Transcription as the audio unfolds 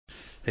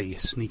Hey,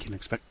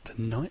 sneakylinux back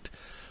tonight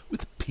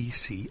with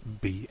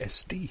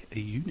PC-BSD, a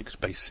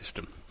Unix-based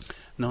system.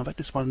 Now, I've had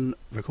this one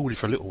recorded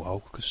for a little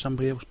while because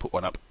somebody else put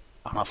one up,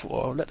 and I thought,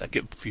 well, I'll let that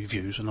get a few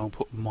views and I'll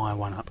put my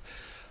one up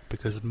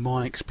because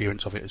my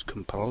experience of it is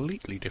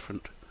completely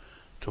different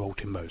to old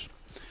Timbo's.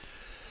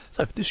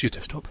 So, this is your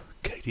desktop,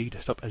 KDE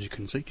desktop, as you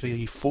can see,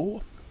 KDE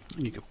 4,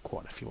 and you've got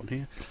quite a few on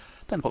here.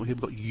 Down the bottom here,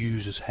 we've got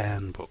User's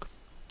Handbook.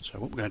 So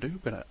what we're going to do,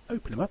 we're going to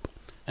open them up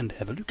and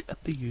have a look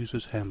at the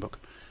User's Handbook,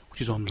 which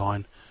is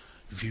online,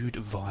 viewed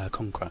via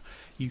Conqueror.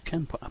 You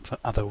can put up for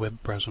other web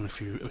browsers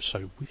if you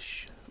so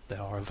wish. They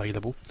are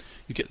available.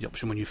 You get the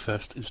option when you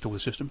first install the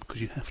system,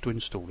 because you have to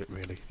install it,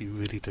 really. You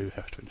really do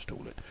have to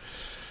install it.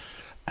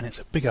 And it's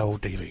a big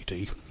old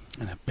DVD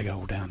and a big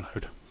old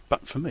download.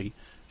 But for me,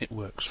 it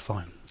works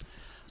fine.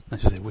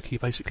 This is their wiki,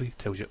 basically.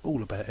 Tells you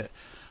all about it,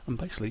 and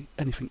basically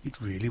anything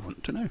you'd really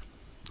want to know.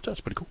 So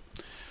that's pretty cool.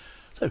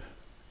 So,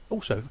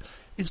 also,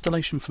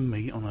 installation for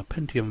me on a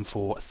Pentium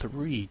 4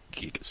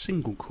 3GB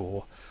single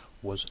core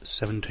was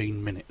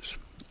 17 minutes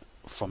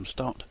from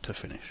start to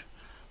finish,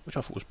 which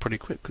I thought was pretty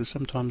quick because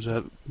sometimes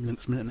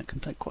Linux Mint can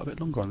take quite a bit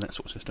longer on that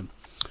sort of system.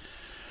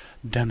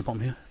 Down the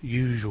bottom here,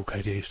 usual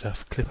KDE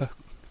stuff, clipper,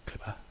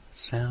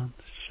 sound,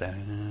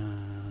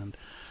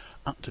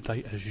 up to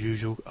date as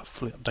usual. I've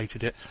fully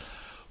updated it,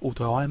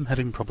 although I am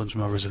having problems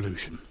with my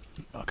resolution.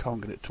 I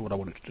can't get it to what I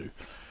want it to do.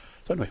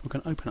 So anyway, we're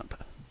going to open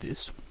up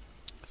this.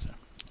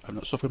 Open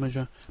up Software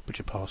Manager, put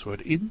your password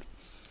in.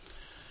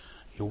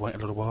 You'll wait a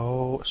little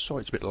while.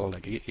 Sorry, it's a bit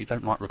laggy. You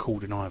don't like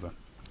recording either.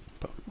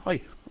 But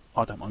hey,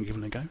 I don't mind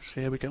giving it a go.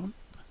 See how we go on.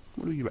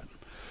 What are you at?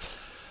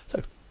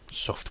 So,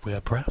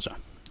 software browser.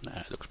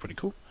 That looks pretty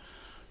cool.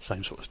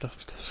 Same sort of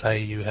stuff. Say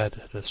you had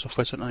the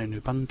Software Center in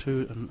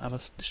Ubuntu and other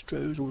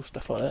distros, all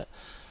stuff like that.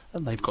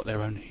 And they've got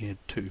their own here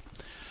too.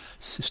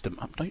 System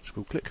updates,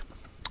 we'll click.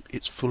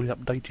 It's fully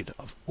updated.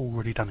 I've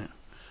already done it.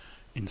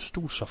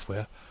 Install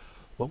software.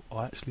 Well,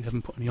 I actually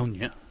haven't put any on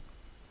yet.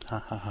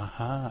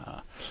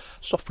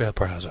 Software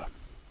browser.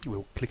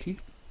 We'll click here.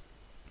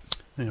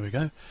 There we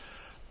go.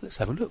 Let's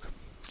have a look.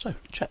 So,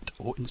 chat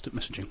or instant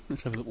messaging.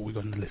 Let's have a look what we've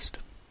got in the list.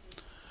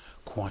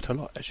 Quite a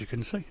lot, as you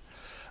can see.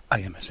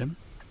 AMSM.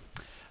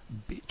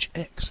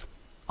 BitchX.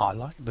 I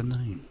like the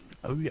name.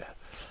 Oh yeah.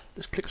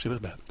 Let's click see what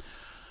it's about.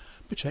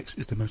 BitchX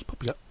is the most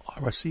popular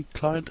IRC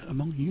client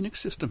among Unix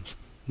systems.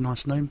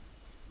 Nice name.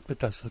 It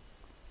does a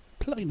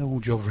plain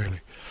old job,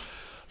 really.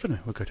 So now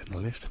we'll go down the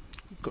list.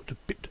 We've got to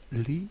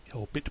Bitly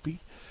or Bitby,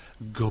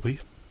 Gobby,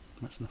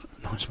 that's a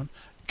nice one.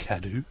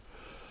 Cadu,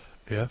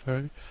 yeah,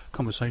 very.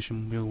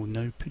 Conversation we all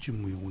know.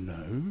 Pigeon we all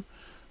know.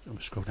 We'll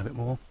scroll down a bit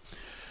more.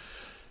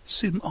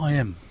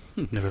 SimIM,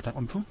 never heard that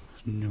one before.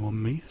 It's new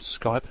on me.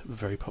 Skype,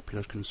 very popular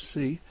as you can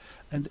see,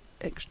 and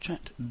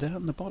XChat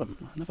down the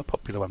bottom, another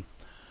popular one.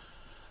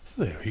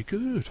 Very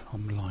good.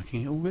 I'm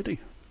liking it already.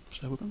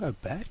 So we're going to go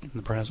back in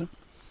the browser.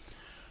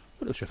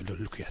 What else do you have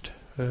to look at?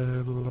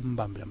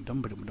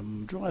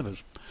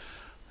 Drivers.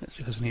 Let's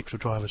see if there's any extra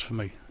drivers for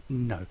me.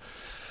 No.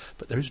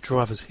 But there is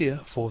drivers here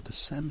for the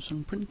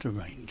Samsung printer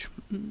range.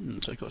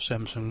 So you've got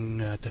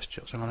Samsung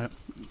desktops on it.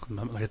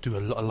 They do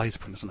a lot of laser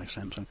printers, don't they,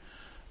 Samsung?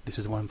 This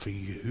is the one for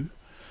you.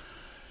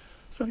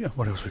 So yeah,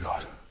 what else we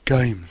got?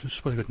 Games. This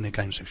is what we've got in the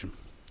game section.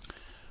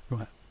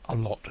 Right. A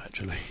lot,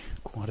 actually.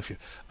 Quite a few.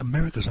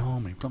 America's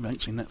Army. Probably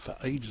ain't seen that for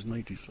ages and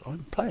ages.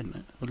 I'm playing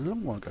that a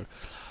long while ago.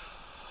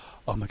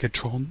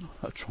 Armageddon,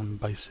 a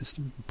Tron-based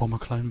system, bomber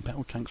clone,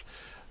 battle tanks.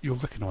 You'll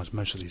recognise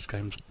most of these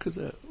games because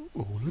they're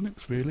all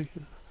Linux, really.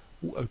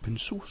 All open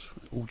source,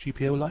 all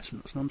GPL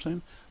licensed, know what I'm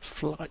saying?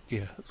 Flight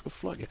Gear, let's go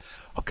Flight Gear.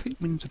 I keep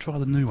meaning to try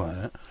the new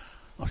one.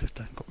 I just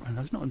don't got around.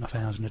 There's not enough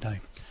hours in a day.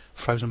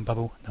 Frozen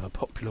Bubble, another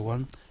popular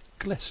one.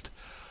 Glest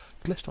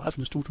I have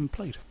installed and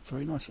played.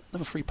 Very nice.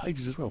 Another 3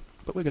 pages as well.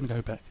 But we're going to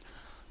go back,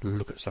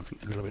 look at something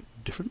a little bit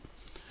different.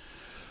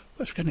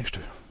 Let's go next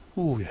to.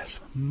 Oh yes,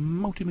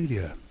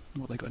 multimedia.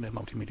 What they got in their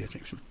multimedia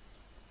section.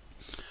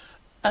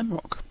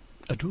 Amrock,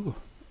 Adore,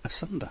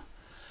 Asunder,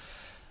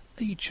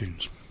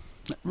 iTunes.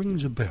 That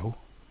rings a bell.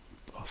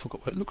 I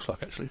forgot what it looks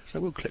like actually, so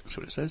we'll click and see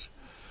what it says.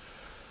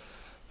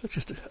 That's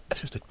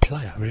just a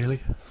player really,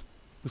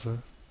 with a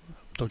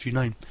dodgy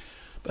name.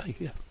 But hey,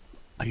 yeah,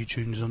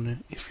 iTunes on there.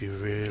 If you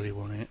really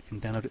want it, you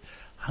can download it.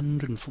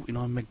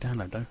 149 meg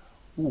download though.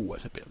 Ooh,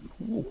 that's a bit.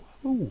 Ooh,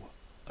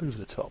 over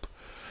the top.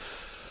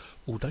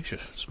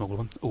 Audacious, smaller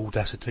one.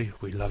 Audacity,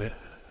 we love it.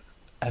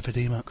 Avid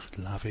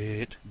Emacs, love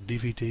it.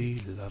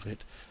 DVD, love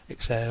it.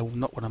 Excel,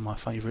 not one of my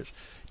favourites.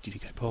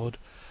 GDK Pod,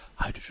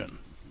 Hydrogen,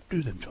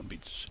 do them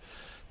trumpets.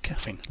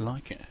 Caffeine,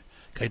 like it.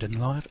 Kden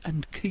Live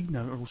and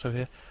Keynote are also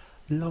here.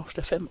 Last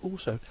FM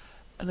also.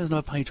 And there's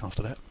another page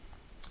after that.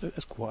 So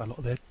there's quite a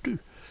lot there too.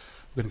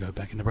 We're going to go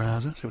back in the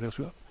browser, see what else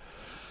we got.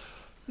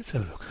 Let's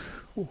have a look.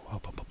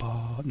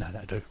 Oh, no,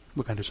 that'll do.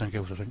 We're going to do something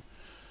else, I think.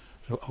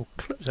 So I'll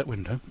close that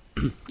window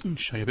and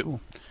show you a bit more.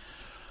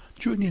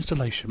 During the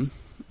installation,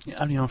 it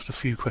only asked a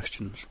few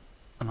questions,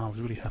 and I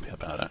was really happy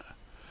about that,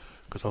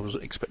 because I was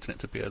expecting it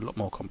to be a lot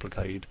more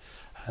complicated,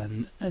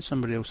 and as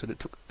somebody else said, it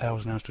took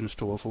hours and hours to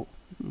install. I thought,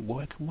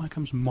 why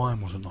comes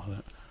mine wasn't like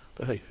that?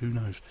 But hey, who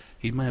knows?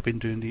 He may have been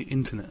doing the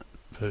internet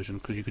version,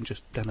 because you can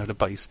just download a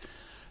base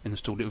and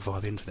install it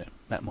via the internet.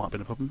 That might have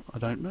been a problem, I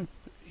don't know.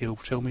 He'll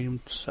tell me in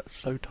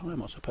so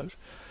time, I suppose.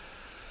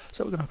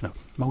 So we're going to open up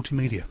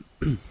Multimedia.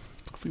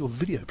 For your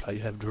video player,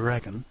 you have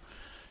Dragon,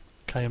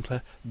 KM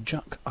Player,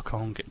 Juck. I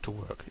can't get to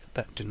work.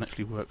 That didn't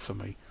actually work for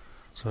me.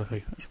 So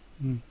hey,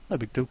 no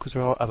big deal, because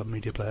there are other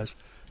media players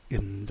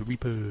in the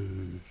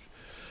repos.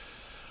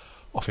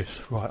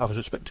 Office, right, I was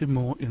expecting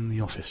more in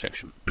the Office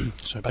section.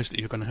 So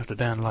basically you're going to have to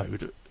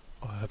download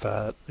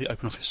either the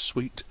OpenOffice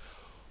suite,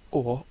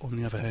 or on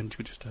the other hand you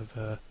could just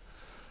have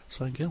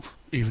something else,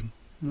 even,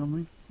 you know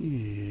what I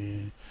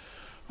mean?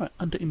 Yeah. Right,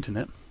 under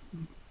Internet,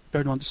 bear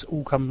in mind this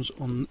all comes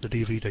on the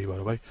DVD, by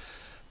the way.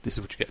 This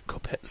is what you get,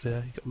 Copettes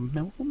there, you got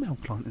Mail, what Mail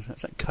client is that?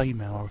 Is that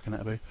K-Mail, I reckon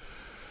that'll be,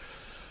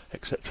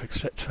 etc,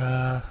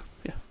 etc.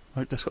 Yeah,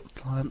 remote desktop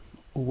client,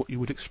 all what you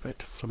would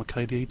expect from a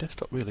KDE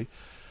desktop, really.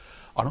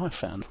 And I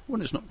found,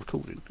 when it's not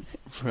recording,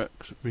 it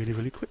works really,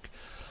 really quick.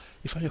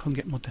 If only I can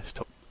get my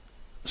desktop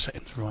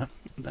settings right,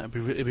 that'd be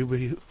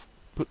really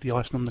put the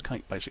icing on the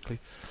cake, basically.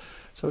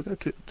 So I go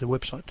to the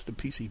website, to the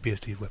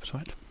PC-BSD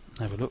website,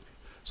 have a look.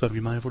 Some of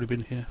you may have already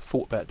been here,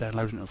 thought about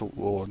downloading it, and thought,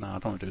 oh no, I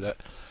don't want to do that.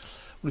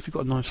 Well, if you've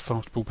got a nice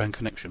fast broadband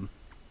connection,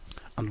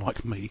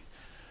 unlike me,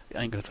 it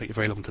ain't going to take you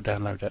very long to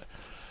download that,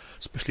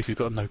 especially if you've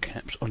got no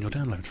caps on your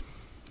download.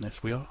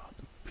 Yes, we are.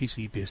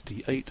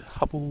 PC-BSD 8,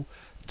 Hubble,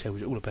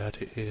 tells you all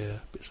about it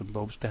here, bits and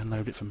bobs,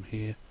 download it from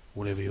here,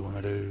 whatever you want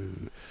to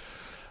do.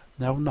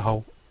 Now on the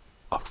whole,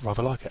 I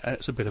rather like it,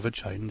 it's a bit of a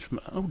change from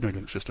an ordinary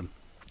Linux system.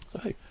 So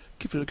hey,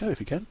 give it a go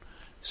if you can.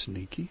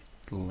 Sneaky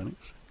Linux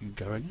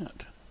going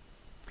at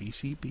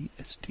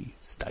PC-BSD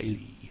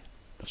styley,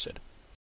 I've said.